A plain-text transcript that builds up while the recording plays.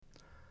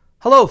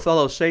Hello,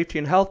 fellow safety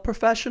and health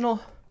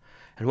professional,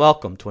 and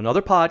welcome to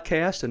another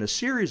podcast in a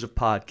series of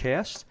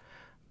podcasts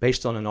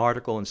based on an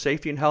article in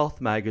Safety and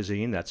Health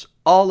magazine that's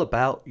all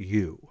about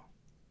you.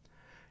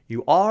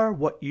 You are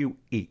what you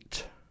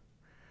eat.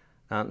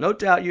 Now, no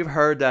doubt you've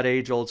heard that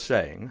age-old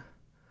saying,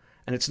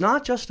 and it's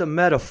not just a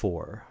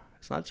metaphor.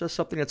 It's not just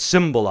something that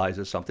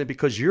symbolizes something,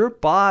 because your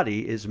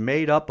body is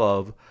made up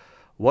of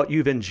what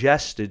you've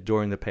ingested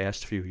during the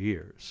past few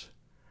years.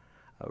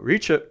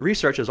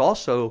 Research has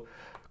also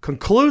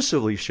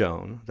conclusively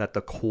shown that the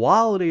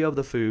quality of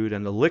the food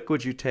and the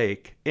liquids you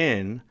take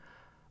in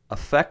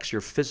affects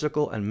your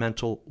physical and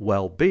mental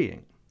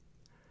well-being.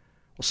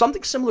 Well,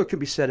 something similar can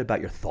be said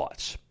about your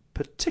thoughts,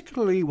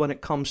 particularly when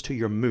it comes to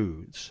your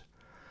moods.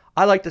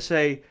 I like to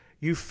say,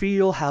 you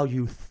feel how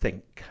you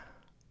think.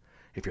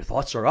 If your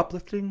thoughts are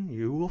uplifting,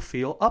 you will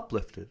feel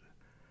uplifted.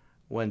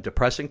 When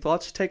depressing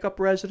thoughts take up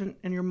residence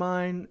in your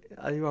mind,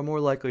 you are more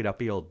likely to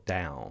feel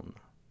down.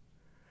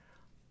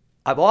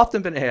 I've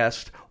often been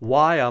asked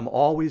why I'm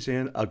always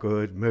in a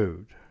good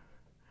mood.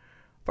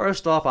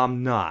 First off,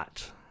 I'm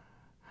not.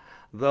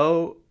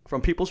 Though,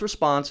 from people's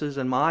responses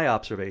and my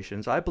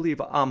observations, I believe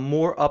I'm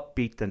more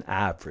upbeat than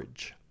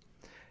average.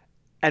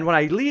 And when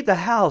I leave the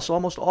house,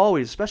 almost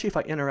always, especially if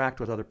I interact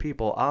with other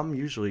people, I'm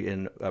usually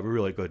in a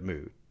really good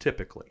mood,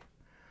 typically.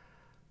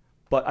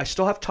 But I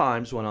still have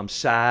times when I'm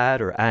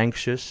sad or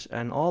anxious,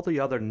 and all the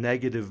other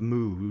negative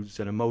moods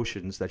and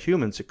emotions that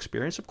humans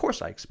experience. Of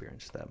course I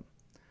experience them.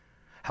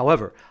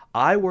 However,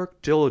 I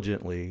work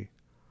diligently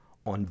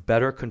on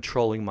better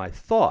controlling my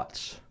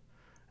thoughts,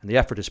 and the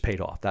effort has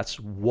paid off. That's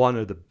one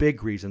of the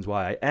big reasons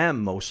why I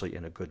am mostly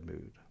in a good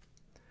mood.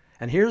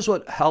 And here's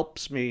what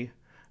helps me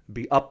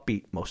be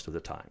upbeat most of the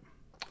time.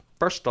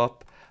 First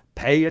off,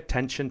 pay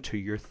attention to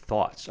your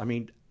thoughts.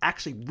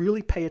 Actually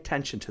really pay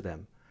attention to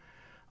them.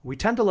 We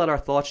tend to let our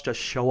thoughts just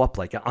show up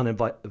like an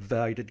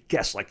uninvited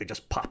guest, like they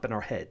just pop in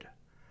our head.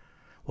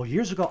 Well,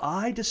 years ago,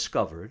 I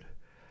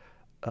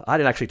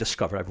didn't actually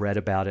discover, I've read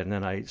about it, and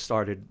then I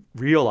started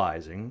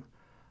realizing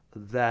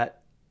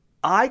that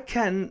I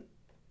can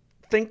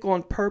think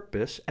on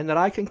purpose and that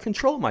I can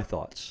control my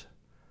thoughts.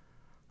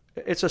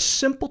 It's a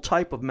simple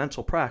type of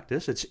mental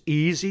practice. It's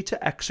easy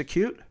to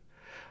execute.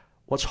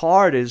 What's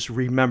hard is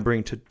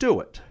remembering to do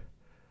it.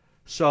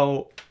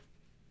 So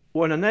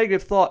when a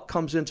negative thought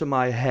comes into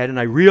my head and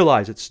I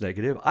realize it's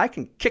negative, I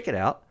can kick it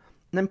out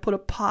and then put a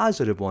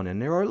positive one in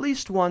there, or at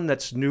least one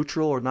that's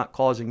neutral or not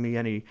causing me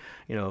any,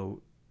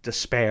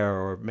 despair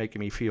or making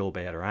me feel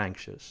bad or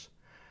anxious.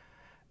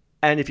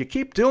 And if you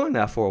keep doing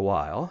that for a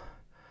while,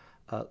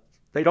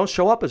 they don't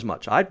show up as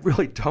much. I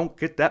really don't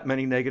get that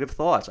many negative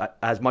thoughts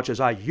as much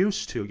as I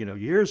used to,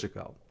 years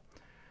ago.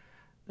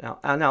 Now,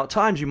 at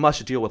times you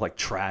must deal with like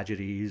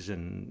tragedies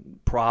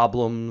and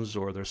problems,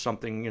 or there's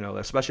something,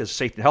 especially as a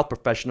safety and health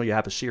professional, you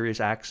have a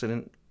serious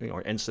accident,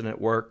 or incident at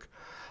work,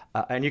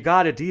 and you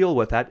got to deal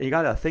with that. And you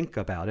got to think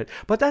about it.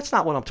 But that's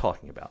not what I'm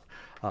talking about.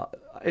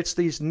 It's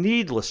these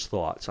needless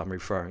thoughts I'm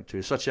referring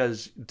to, such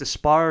as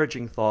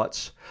disparaging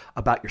thoughts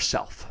about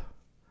yourself,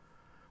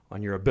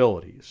 on your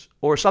abilities,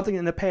 or something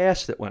in the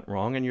past that went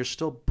wrong and you're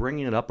still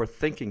bringing it up or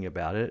thinking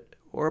about it,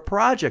 or a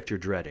project you're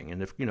dreading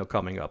and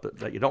coming up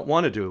that you don't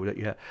want to do, that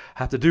you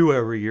have to do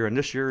every year, and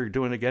this year you're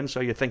doing it again,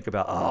 so you think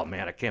about, oh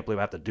man, I can't believe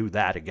I have to do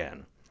that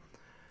again.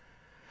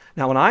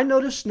 Now, when I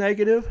notice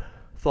negative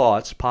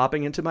thoughts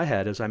popping into my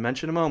head, as I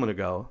mentioned a moment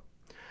ago,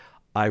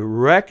 I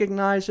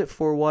recognize it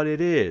for what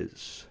it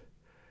is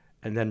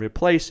and then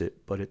replace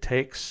it, but it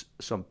takes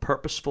some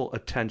purposeful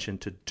attention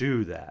to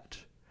do that.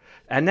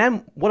 And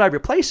then what I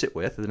replace it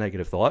with, the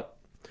negative thought,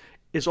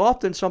 is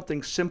often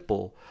something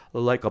simple,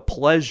 like a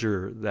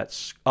pleasure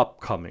that's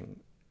upcoming.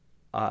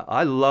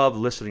 I love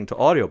listening to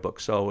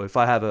audiobooks, so if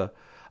I have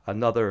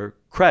another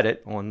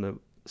credit on the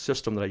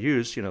system that I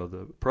use,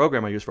 the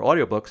program I use for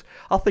audiobooks,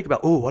 I'll think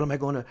about, what am I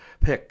going to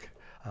pick?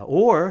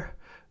 Or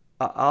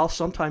I'll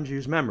sometimes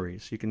use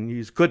memories. You can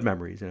use good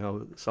memories,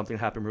 something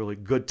happened really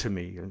good to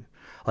me. And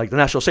like the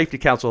National Safety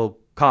Council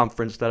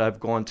conference that I've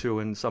gone to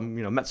and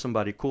met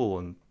somebody cool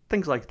and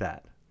things like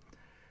that.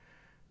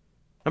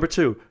 Number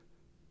 2,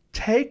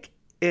 take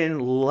in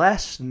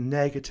less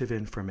negative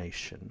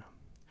information.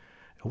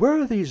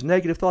 Where are these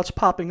negative thoughts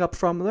popping up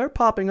from? They're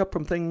popping up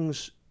from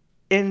things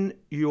in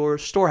your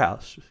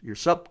storehouse, your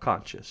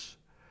subconscious.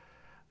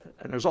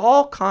 And there's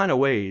all kind of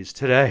ways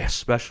today,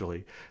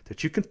 especially,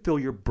 that you can fill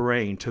your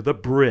brain to the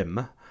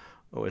brim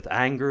with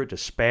anger,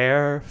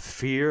 despair,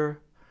 fear.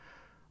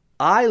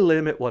 I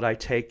limit what I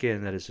take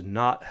in that is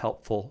not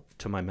helpful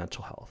to my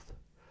mental health,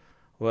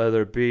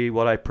 whether it be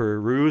what I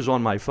peruse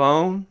on my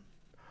phone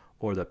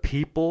or the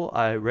people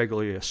I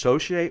regularly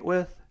associate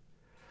with.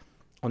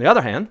 On the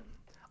other hand,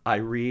 I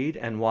read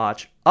and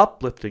watch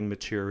uplifting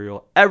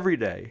material every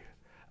day,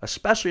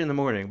 especially in the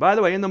morning. By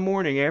the way, in the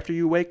morning, after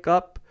you wake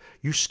up,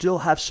 you still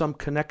have some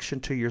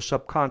connection to your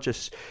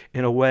subconscious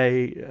in a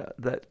way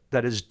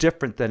that is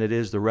different than it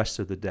is the rest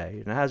of the day.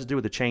 And it has to do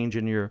with the change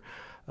in your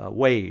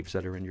waves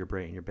that are in your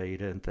brain, your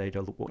beta and theta,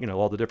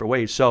 all the different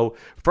waves. So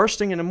first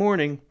thing in the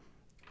morning,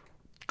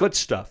 good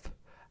stuff.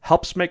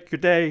 Helps make your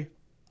day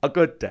a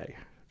good day.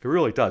 It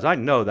really does. I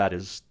know that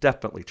is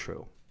definitely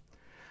true.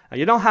 And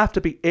you don't have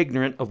to be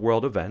ignorant of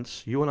world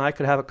events. You and I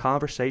could have a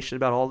conversation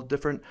about all the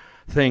different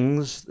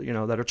things,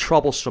 that are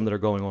troublesome that are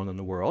going on in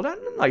the world, and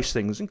nice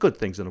things and good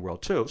things in the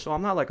world too. So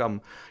I'm not like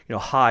I'm,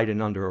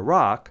 hiding under a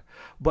rock.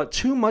 But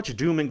too much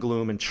doom and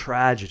gloom and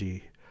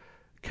tragedy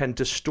can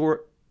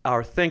distort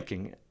our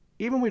thinking,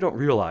 even when we don't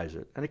realize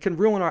it, and it can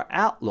ruin our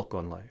outlook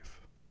on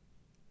life.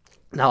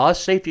 Now,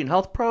 us safety and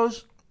health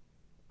pros,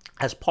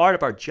 as part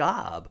of our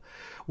job,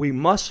 we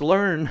must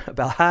learn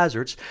about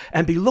hazards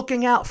and be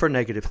looking out for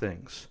negative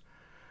things.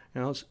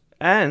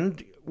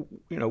 And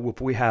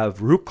if we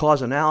have root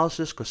cause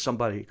analysis because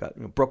somebody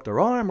broke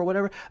their arm or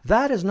whatever,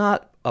 that is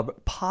not a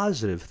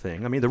positive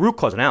thing. I mean, the root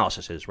cause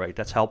analysis is, right?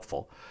 That's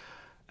helpful.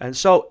 And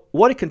so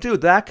what it can do,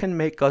 that can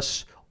make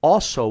us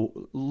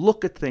also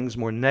look at things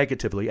more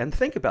negatively and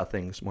think about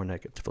things more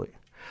negatively.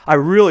 I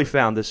really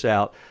found this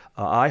out.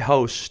 I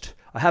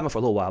haven't for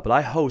a little while, but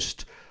I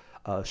host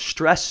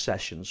stress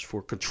sessions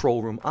for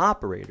control room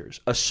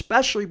operators,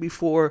 especially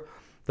before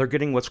they're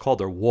getting what's called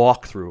their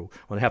walkthrough,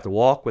 when they have to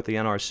walk with the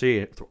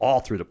NRC all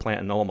through the plant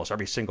and know almost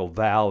every single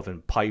valve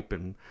and pipe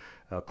and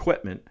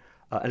equipment.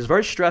 And it's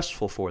very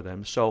stressful for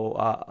them. So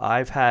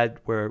I've had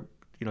where,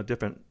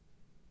 different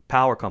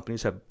power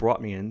companies have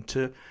brought me in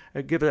to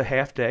give it a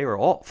half day or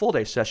a full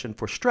day session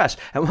for stress.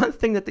 And one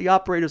thing that the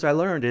operators I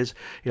learned is,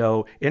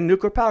 in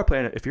nuclear power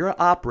plant, if you're an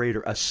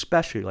operator,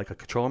 especially like a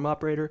control room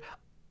operator,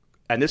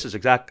 and this is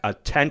exact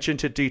attention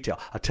to detail,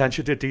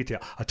 attention to detail,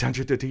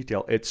 attention to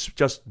detail. It's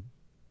just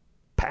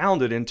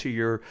pounded into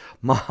your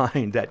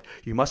mind that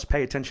you must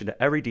pay attention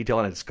to every detail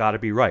and it's got to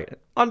be right.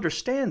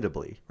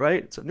 Understandably,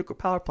 right? It's a nuclear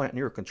power plant and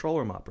you're a control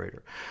room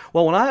operator.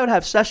 Well, when I would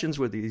have sessions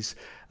with these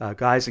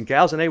guys and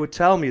gals, and they would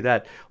tell me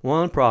that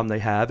one problem they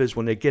have is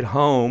when they get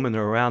home and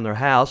they're around their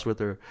house with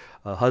their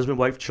husband,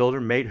 wife,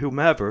 children, mate,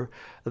 whomever,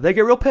 they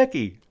get real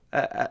picky.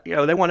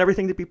 They want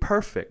everything to be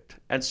perfect.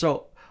 And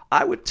so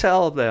I would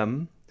tell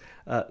them,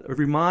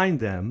 remind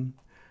them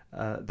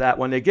that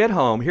when they get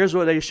home, here's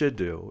what they should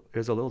do.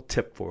 Here's a little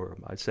tip for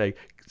them. I'd say,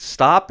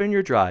 stop in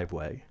your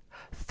driveway.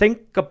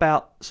 Think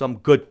about some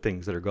good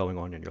things that are going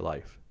on in your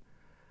life.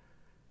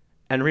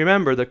 And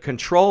remember, the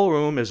control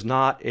room is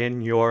not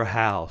in your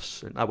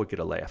house. And I would get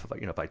a laugh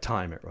if I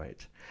time it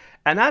right.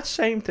 And that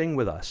same thing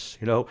with us.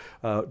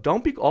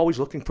 Don't be always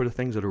looking for the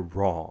things that are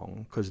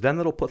wrong, because then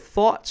it'll put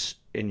thoughts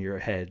in your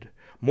head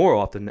more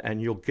often,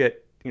 and you'll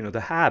get, the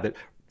habit.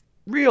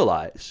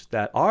 Realize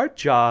that our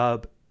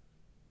job,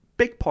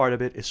 big part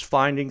of it, is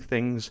finding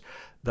things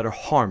that are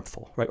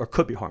harmful, right, or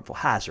could be harmful,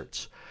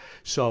 hazards.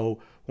 So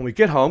when we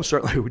get home,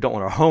 certainly we don't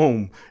want our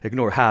home,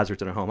 ignore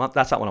hazards in our home.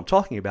 That's not what I'm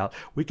talking about.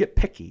 We get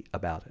picky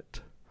about it.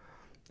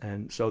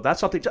 And so that's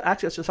something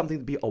that's just something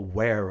to be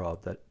aware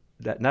of,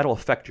 that'll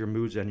affect your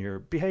moods and your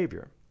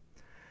behavior.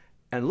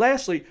 And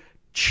lastly,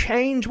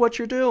 change what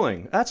you're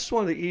doing. That's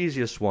one of the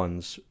easiest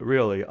ones,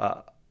 really.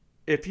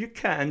 If you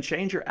can,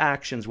 change your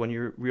actions when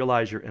you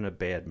realize you're in a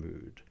bad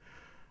mood,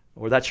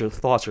 or that your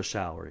thoughts are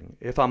souring.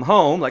 If I'm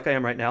home, like I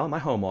am right now in my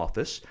home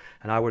office,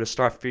 and I were to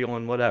start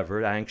feeling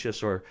whatever,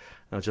 anxious, or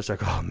just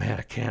like, oh man,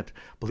 I can't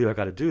believe I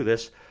got to do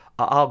this,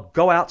 I'll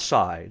go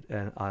outside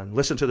and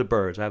listen to the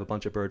birds. I have a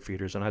bunch of bird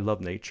feeders, and I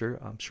love nature.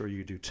 I'm sure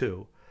you do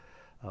too.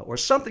 Or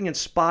something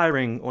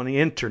inspiring on the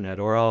internet,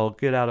 or I'll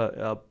get out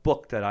a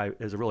book that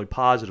is a really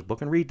positive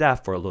book and read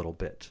that for a little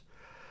bit.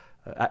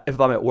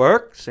 If I'm at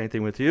work, same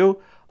thing with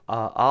you.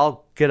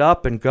 I'll get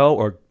up and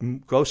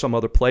go some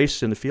other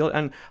place in the field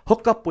and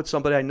hook up with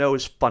somebody I know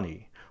is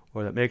funny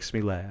or that makes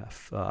me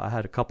laugh. I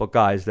had a couple of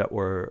guys that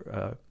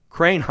were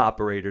crane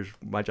operators,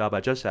 my job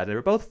I just had. They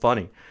were both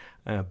funny.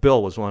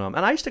 Bill was one of them.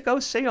 And I used to go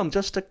see them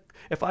just to,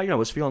 if I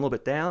was feeling a little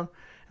bit down,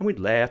 and we'd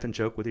laugh and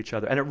joke with each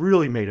other. And it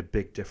really made a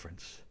big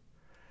difference.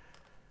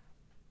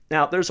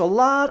 Now, there's a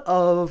lot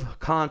of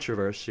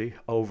controversy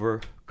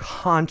over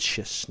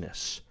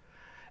consciousness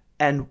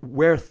and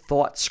where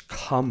thoughts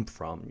come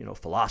from.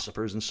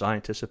 Philosophers and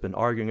scientists have been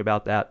arguing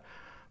about that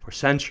for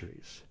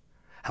centuries.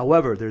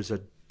 However, there's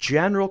a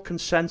general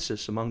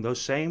consensus among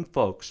those same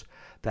folks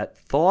that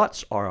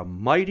thoughts are a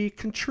mighty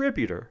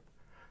contributor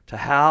to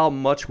how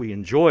much we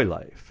enjoy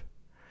life.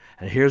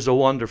 And here's a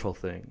wonderful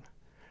thing.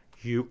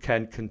 You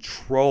can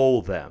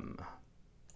control them.